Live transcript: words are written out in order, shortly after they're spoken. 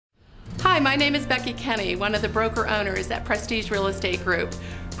Hi, my name is Becky Kenny, one of the broker owners at Prestige Real Estate Group.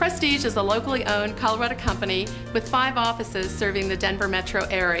 Prestige is a locally owned Colorado company with 5 offices serving the Denver metro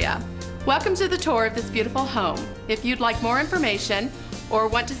area. Welcome to the tour of this beautiful home. If you'd like more information or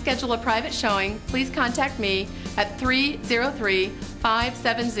want to schedule a private showing, please contact me at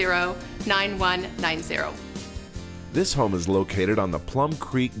 303-570-9190. This home is located on the Plum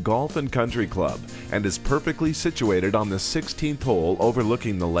Creek Golf and Country Club and is perfectly situated on the 16th hole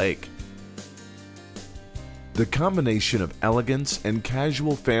overlooking the lake. The combination of elegance and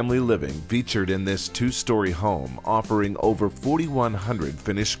casual family living featured in this 2-story home, offering over 4,100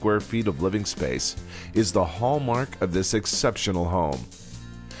 finished square feet of living space, is the hallmark of this exceptional home.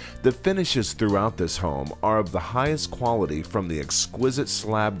 The finishes throughout this home are of the highest quality, from the exquisite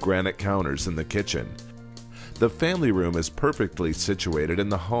slab granite counters in the kitchen. The family room is perfectly situated in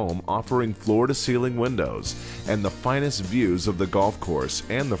the home, offering floor-to-ceiling windows and the finest views of the golf course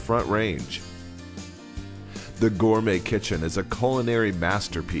and the front range. The gourmet kitchen is a culinary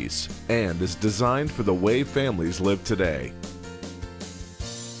masterpiece and is designed for the way families live today.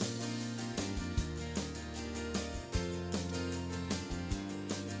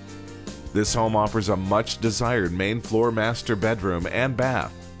 This home offers a much-desired main floor master bedroom and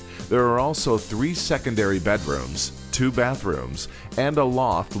bath. There are also 3 secondary bedrooms, 2 bathrooms, and a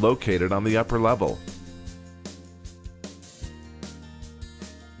loft located on the upper level.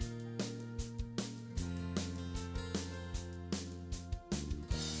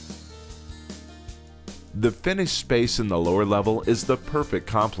 The finished space in the lower level is the perfect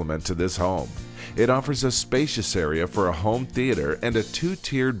complement to this home. It offers a spacious area for a home theater and a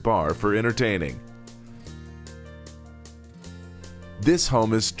 2-tiered bar for entertaining. This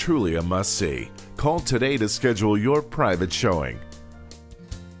home is truly a must-see. Call today to schedule your private showing.